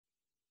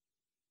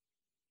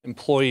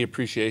Employee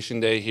Appreciation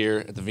Day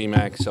here at the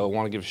VMAC, so I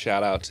want to give a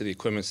shout out to the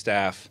equipment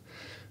staff,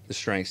 the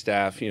strength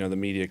staff, the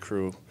media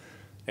crew,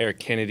 Eric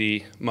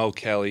Kennedy, Mo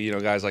Kelly,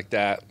 guys like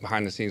that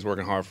behind the scenes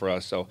working hard for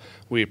us. So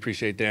we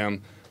appreciate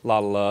them. A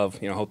lot of love.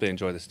 Hope they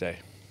enjoy this day.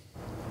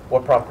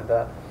 What prompted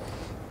that?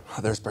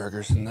 Oh, there's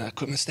burgers in the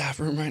equipment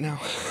staff room right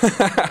now.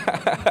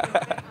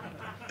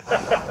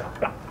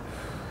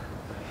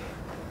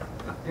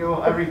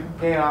 Every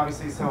game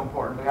obviously is so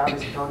important, but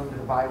obviously going into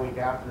the bye week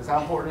after this,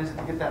 how important is it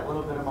to get that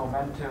little bit of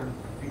momentum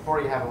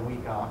before you have a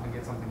week off and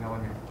get something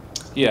going here?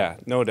 Yeah,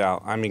 no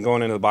doubt. I mean,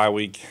 going into the bye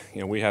week,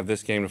 we have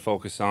this game to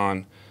focus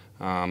on,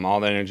 all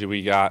the energy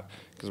we got,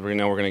 because we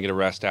know we're going to get a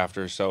rest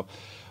after. So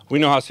we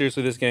know how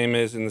seriously this game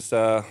is in this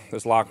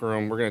locker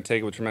room. We're going to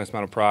take it with a tremendous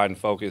amount of pride and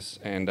focus,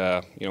 and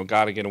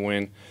got to get a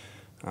win.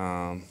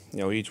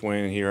 Each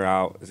win here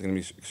out is going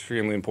to be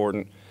extremely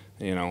important,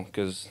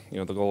 because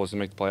the goal is to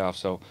make the playoffs.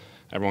 So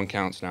everyone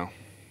counts now.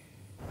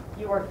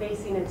 You are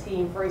facing a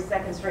team for a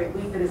second straight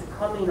week that is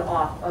coming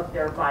off of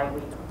their bye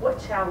week.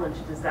 What challenge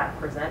does that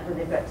present when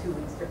they've got 2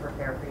 weeks to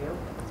prepare for you?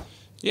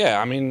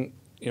 Yeah, I mean,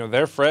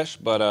 they're fresh,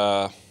 but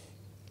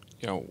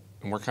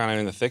we're kind of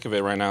in the thick of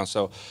it right now.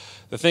 So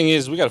the thing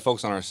is, we got to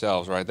focus on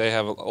ourselves, right? They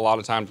have a lot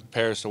of time to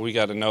prepare, so we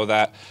got to know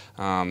that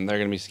they're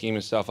going to be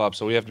scheming stuff up.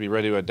 So we have to be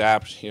ready to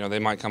adapt. They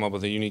might come up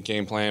with a unique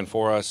game plan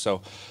for us.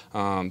 So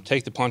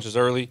take the punches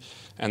early,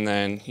 and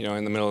then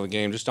in the middle of the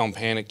game, just don't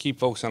panic. Keep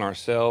focusing on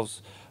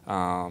ourselves,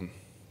 and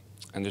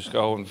just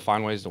go and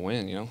find ways to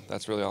win.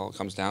 That's really all it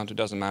comes down to. It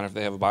doesn't matter if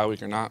they have a bye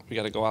week or not. We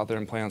got to go out there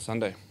and play on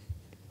Sunday.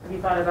 Have you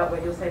thought about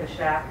what you'll say to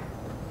Shaq,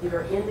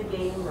 either in the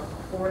game or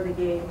before the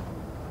game,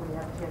 when you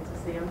have a chance to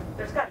see him?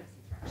 There's got to be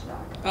some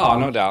trash talk. Oh,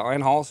 no doubt.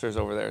 And Hollister's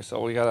over there,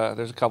 so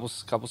there's a couple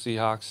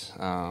Seahawks,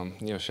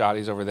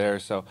 Shotty's over there,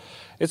 so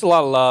it's a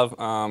lot of love.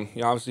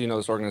 Obviously,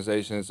 this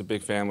organization is a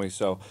big family,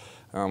 so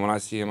when I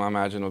see him, I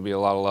imagine it'll be a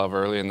lot of love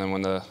early, and then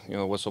when the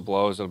whistle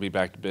blows, it'll be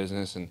back to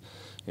business and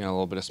a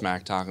little bit of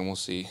smack talk, and we'll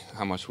see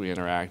how much we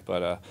interact.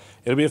 But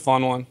it'll be a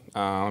fun one.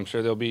 I'm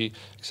sure they'll be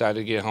excited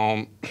to get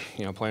home,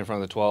 play in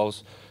front of the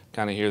 12s,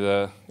 kind of hear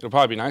it'll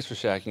probably be nice for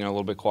Shaq, a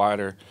little bit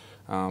quieter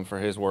for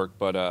his work,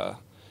 but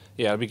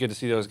yeah, it'll be good to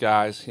see those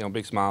guys,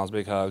 big smiles,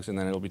 big hugs, and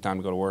then it'll be time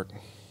to go to work.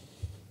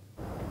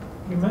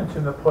 You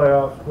mentioned the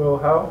playoffs, Will.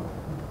 How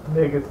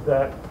big is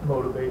that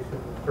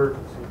motivation,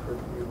 urgency for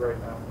you right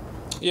now?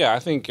 Yeah, I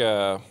think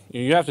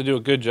you have to do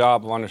a good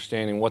job of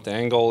understanding what the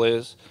end goal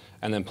is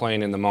and then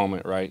playing in the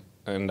moment, right?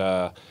 And,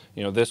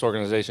 this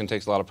organization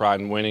takes a lot of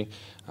pride in winning.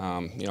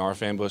 Our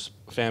fan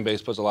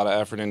base puts a lot of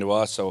effort into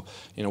us, so,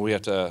 we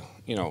have to,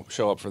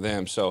 show up for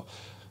them. So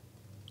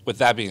with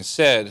that being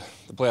said,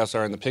 the playoffs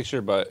are in the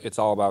picture, but it's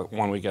all about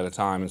 1 week at a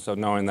time. And so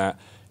knowing that,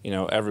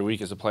 every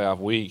week is a playoff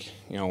week,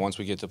 once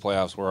we get to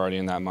playoffs, we're already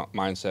in that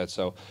mindset.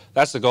 So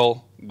that's the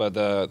goal. But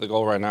the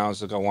goal right now is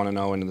to go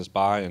 1-0 into this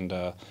bye and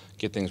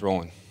get things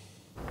rolling.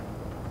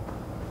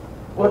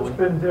 What's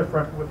been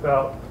different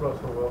without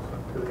Russell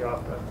Wilson to the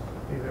offense,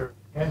 either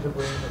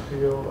tangibly in the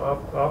field,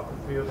 off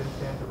the field,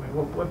 intangibly?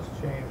 What's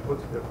changed?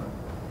 What's different?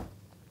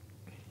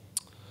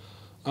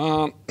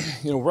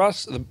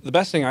 Russ, the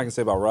best thing I can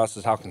say about Russ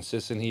is how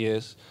consistent he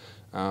is.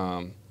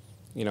 Every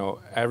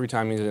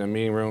time he's in a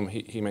meeting room,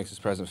 he makes his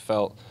presence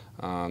felt,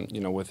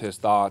 with his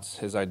thoughts,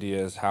 his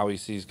ideas, how he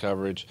sees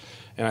coverage.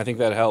 And I think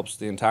that helps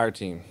the entire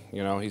team.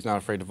 He's not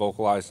afraid to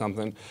vocalize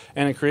something.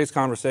 And it creates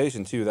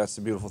conversation, too. That's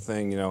the beautiful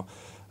thing,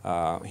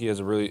 He has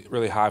a really,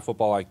 really high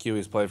football IQ.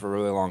 He's played for a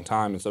really long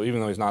time. And so even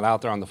though he's not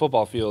out there on the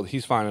football field,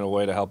 he's finding a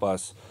way to help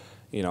us,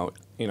 in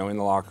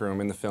the locker room,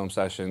 in the film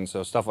session.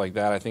 So stuff like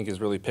that I think is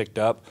really picked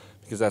up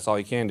because that's all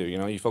you can do.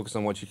 You focus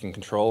on what you can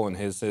control, and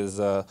his is,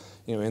 in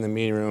the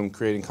meeting room,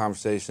 creating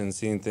conversations,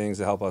 seeing things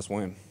to help us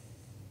win.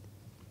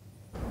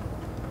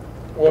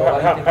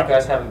 Well, how do you think you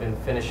guys haven't been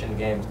finishing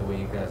games the way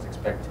you guys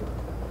expect to?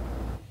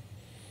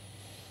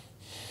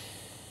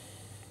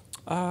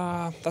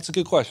 That's a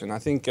good question. I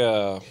think,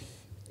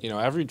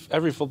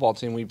 every football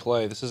team we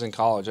play, this isn't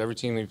college, every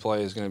team we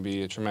play is going to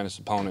be a tremendous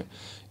opponent.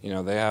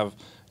 They have,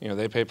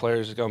 they pay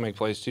players to go make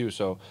plays too.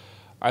 So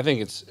I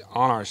think it's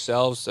on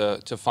ourselves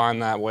to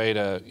find that way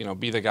to,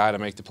 be the guy to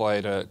make the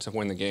play to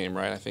win the game,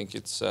 right? I think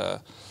it's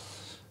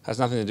has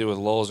nothing to do with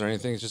lulls or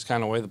anything. It's just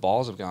kind of the way the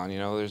balls have gone.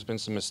 There's been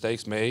some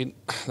mistakes made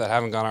that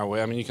haven't gone our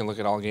way. I mean, you can look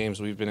at all games.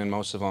 We've been in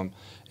most of them.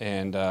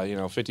 And,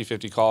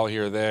 50-50 call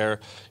here or there,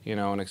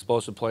 an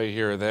explosive play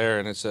here or there,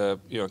 and it's a,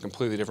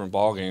 completely different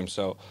ball game.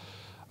 So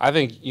I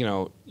think,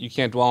 you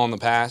can't dwell on the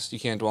past. You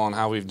can't dwell on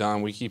how we've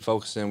done. We keep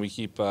focusing. We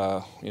keep,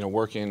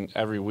 working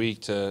every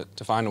week to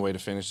find a way to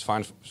finish,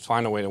 find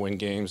a way to win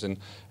games, and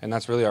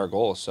that's really our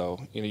goal. So,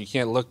 you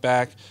can't look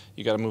back.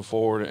 You got to move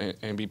forward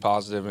and be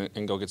positive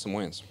and go get some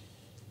wins.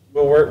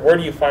 Well, where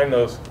do you find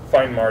those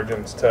fine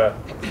margins to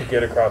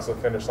get across the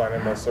finish line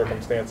in those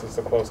circumstances,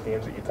 the close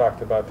games that you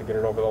talked about to get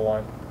it over the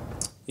line?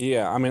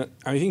 Yeah,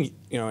 I think,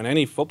 in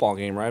any football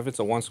game, right, if it's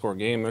a one-score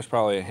game, there's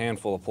probably a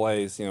handful of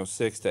plays,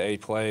 6 to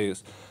 8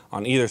 plays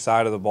on either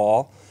side of the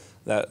ball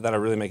that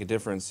really make a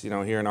difference.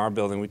 Here in our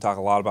building, we talk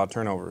a lot about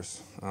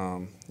turnovers.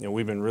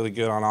 We've been really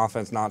good on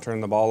offense, not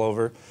turning the ball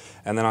over,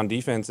 and then on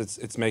defense,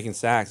 it's making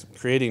sacks,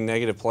 creating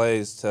negative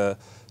plays to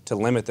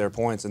limit their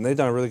points, and they've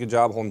done a really good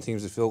job holding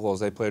teams to field goals.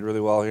 They played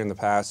really well here in the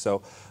past,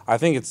 so I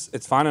think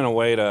it's finding a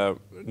way to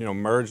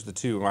merge the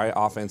two, right?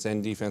 Offense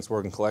and defense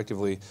working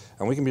collectively,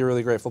 and we can be a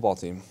really great football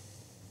team.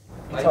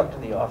 You talked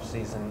in the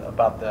offseason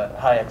about the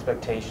high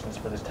expectations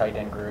for this tight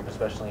end group,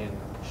 especially in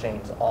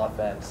Shane's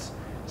offense.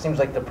 Seems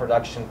like the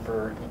production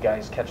for you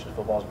guys catching the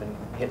football has been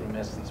hit and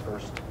miss these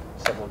first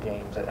several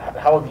games.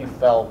 How have you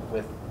felt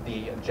with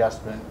the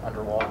adjustment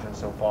under Waldron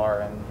so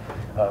far and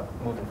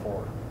moving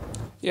forward?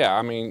 Yeah,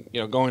 I mean,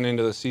 going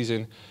into the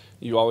season,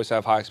 you always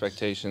have high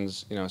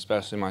expectations,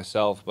 especially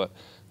myself, but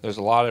there's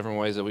a lot of different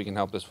ways that we can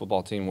help this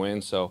football team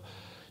win. So,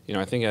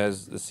 I think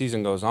as the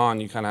season goes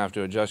on, you kind of have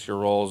to adjust your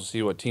roles,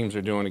 see what teams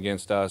are doing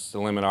against us to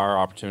limit our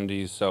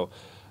opportunities. So,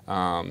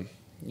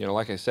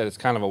 like I said, it's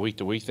kind of a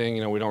week-to-week thing.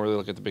 We don't really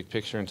look at the big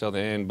picture until the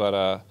end,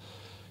 but,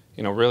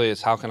 really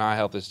it's how can I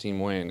help this team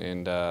win?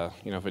 And,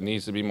 if it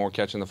needs to be more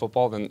catching the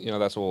football, then,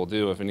 that's what we'll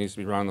do. If it needs to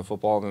be running the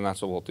football, then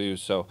that's what we'll do.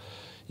 So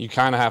you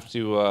kind of have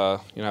to,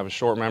 have a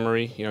short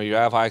memory. You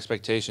have high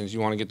expectations. You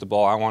want to get the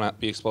ball. I want to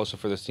be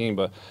explosive for this team,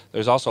 but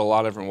there's also a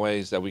lot of different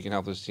ways that we can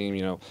help this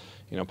team,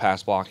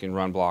 pass blocking,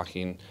 run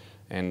blocking.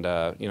 And,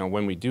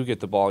 when we do get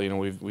the ball,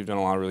 we've done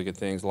a lot of really good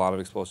things, a lot of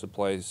explosive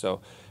plays.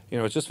 So,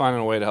 it's just finding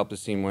a way to help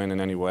this team win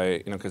in any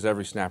way, because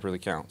every snap really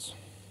counts.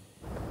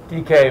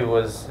 DK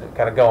was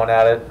kind of going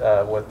at it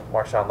with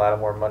Marshawn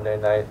Lattimore Monday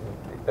night.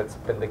 That's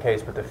been the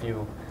case with a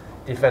few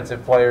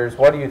defensive players.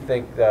 Why do you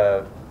think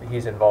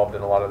he's involved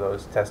in a lot of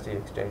those testy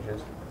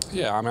exchanges?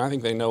 Yeah, I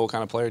think they know what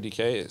kind of player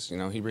DK is.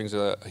 He brings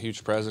a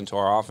huge presence to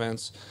our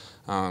offense.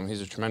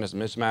 He's a tremendous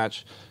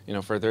mismatch,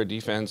 for their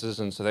defenses,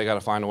 and so they got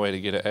to find a way to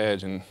get an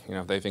edge. And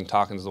if they think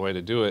talking's the way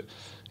to do it,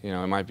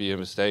 it might be a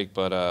mistake,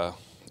 but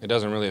it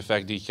doesn't really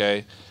affect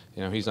DK.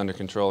 He's under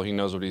control. He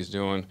knows what he's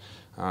doing.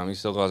 He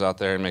still goes out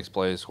there and makes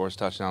plays, scores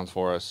touchdowns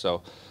for us.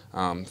 So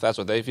if that's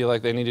what they feel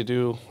like they need to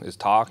do is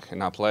talk and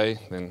not play,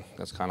 then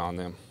that's kind of on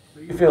them.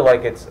 Do you feel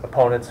like it's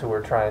opponents who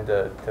are trying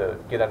to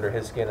get under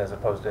his skin as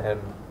opposed to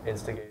him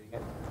instigating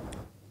it?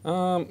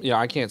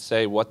 I can't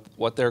say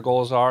what their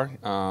goals are.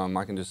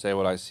 I can just say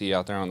what I see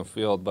out there on the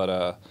field.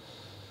 But,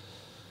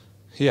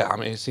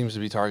 it seems to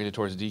be targeted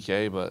towards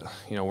DK. But,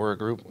 we're a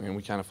group and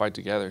we kind of fight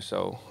together.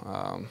 So,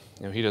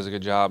 he does a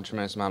good job,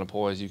 tremendous amount of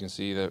poise. You can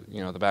see that,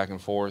 the back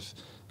and forth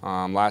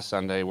last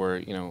Sunday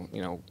where,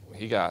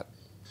 the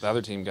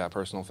other team got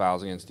personal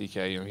fouls against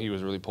DK. He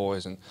was really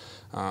poised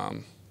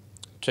and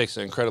takes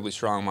an incredibly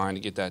strong mind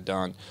to get that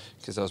done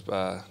because those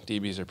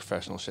DBs are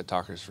professional shit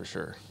talkers for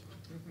sure.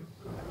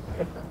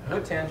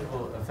 What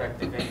tangible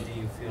effect, if any,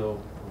 do you feel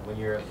when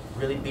you're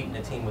really beating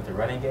a team with the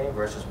running game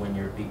versus when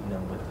you're beating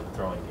them with the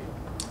throwing game?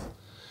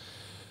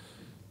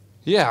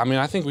 Yeah,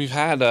 I think we've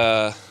had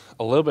a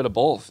little bit of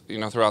both,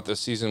 throughout this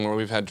season where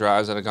we've had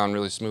drives that have gone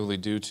really smoothly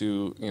due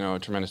to, a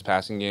tremendous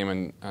passing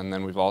game. And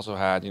then we've also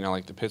had,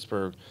 like the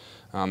Pittsburgh,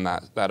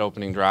 that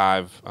opening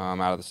drive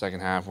out of the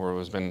second half where it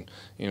was been,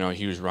 a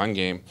huge run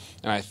game.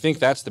 And I think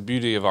that's the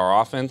beauty of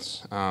our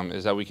offense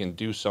is that we can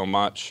do so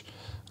much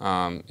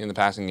in the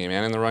passing game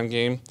and in the run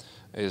game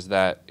is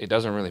that it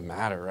doesn't really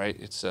matter, right?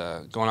 It's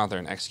going out there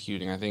and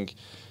executing. I think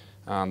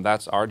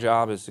that's our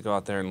job is to go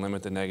out there and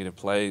limit the negative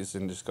plays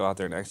and just go out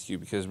there and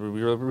execute because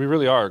we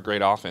really are a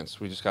great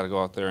offense. We just got to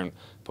go out there and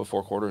put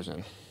 4 quarters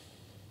in.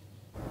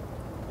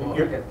 Well,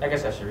 I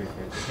guess I should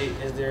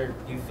rephrase. Do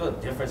you feel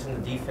a difference in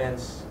the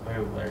defense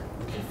where you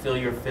can feel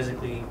you're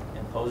physically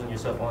imposing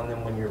yourself on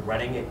them when you're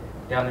running it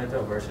down their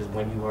throat versus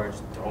when you are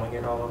just throwing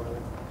it all over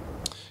them?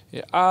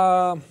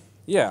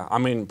 Yeah,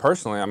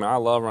 personally, I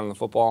love running the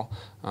football.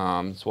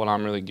 It's what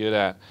I'm really good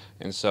at.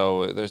 And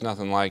so there's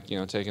nothing like,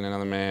 taking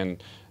another man,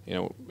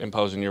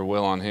 imposing your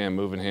will on him,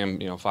 moving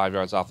him, 5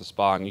 yards off the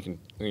spot, and you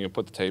can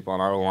put the tape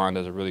on. Our line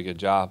does a really good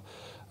job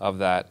of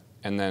that.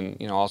 And then,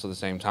 also at the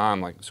same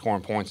time, like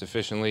scoring points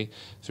efficiently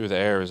through the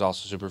air is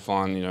also super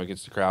fun. It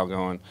gets the crowd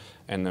going,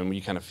 and then we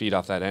kind of feed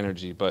off that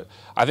energy. But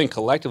I think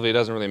collectively it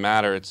doesn't really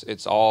matter.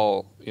 It's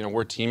all,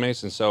 we're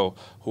teammates, and so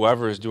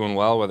whoever is doing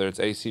well, whether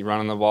it's AC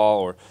running the ball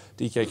or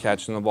DK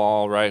catching the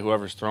ball, right,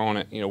 whoever's throwing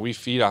it, we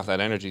feed off that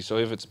energy. So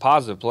if it's a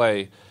positive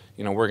play,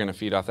 we're going to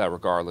feed off that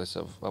regardless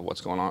of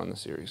what's going on in the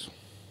series.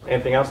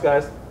 Anything else,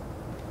 guys?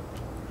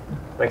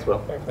 Thanks, Will.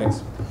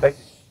 Thanks. Thank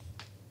you.